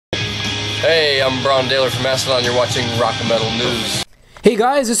Hey, I'm Brown Daler from Mastodon. You're watching Rock and Metal News. Hey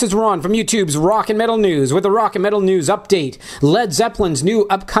guys, this is Ron from YouTube's Rock and Metal News with a Rock and Metal News update. Led Zeppelin's new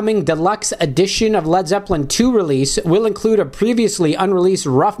upcoming deluxe edition of Led Zeppelin II release will include a previously unreleased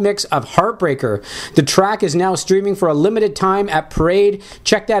rough mix of Heartbreaker. The track is now streaming for a limited time at Parade.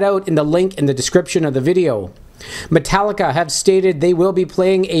 Check that out in the link in the description of the video. Metallica have stated they will be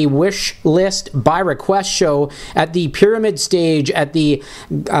playing a wish list by request show at the Pyramid Stage at the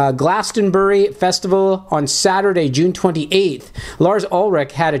Glastonbury Festival on Saturday, June 28th. Lars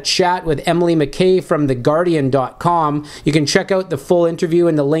Ulrich had a chat with Emily McKay from TheGuardian.com. You can check out the full interview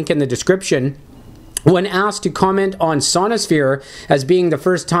in the link in the description. When asked to comment on Sonisphere as being the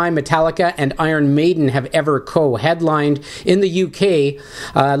first time Metallica and Iron Maiden have ever co-headlined in the UK,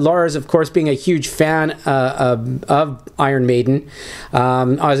 Lars, of course, being a huge fan of Iron Maiden.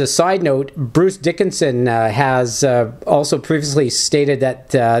 As a side note, Bruce Dickinson has also previously stated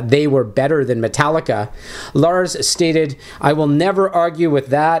that they were better than Metallica. Lars stated, "I will never argue with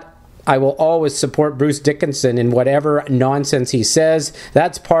that. I will always support Bruce Dickinson in whatever nonsense he says.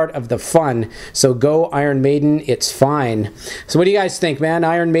 That's part of the fun. So go Iron Maiden, it's fine." So what do you guys think, man?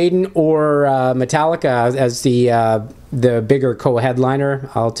 Iron Maiden or Metallica as the bigger co-headliner?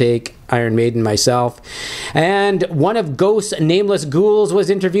 I'll take Iron Maiden myself. And one of Ghosts Nameless Ghouls was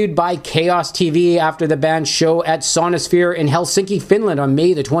interviewed by KaaosTV after the band's show at Sonisphere in Helsinki, Finland on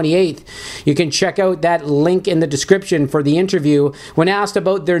May the 28th. You can check out that link in the description for the interview. When asked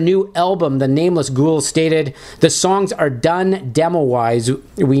about their new album, the Nameless Ghoul stated, "The songs are done demo-wise.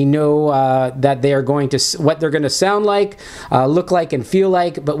 We know that they are going to what they're going to sound like, look like, and feel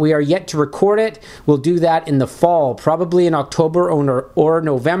like, but we are yet to record it. We'll do that in the fall, probably in October or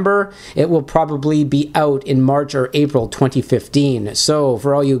November. It will probably be out in March or April 2015. So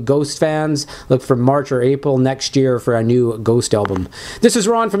for all you Ghost fans, look for March or April next year for a new Ghost album. This is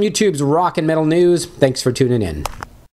Ron from YouTube's Rock and Metal News. Thanks for tuning in.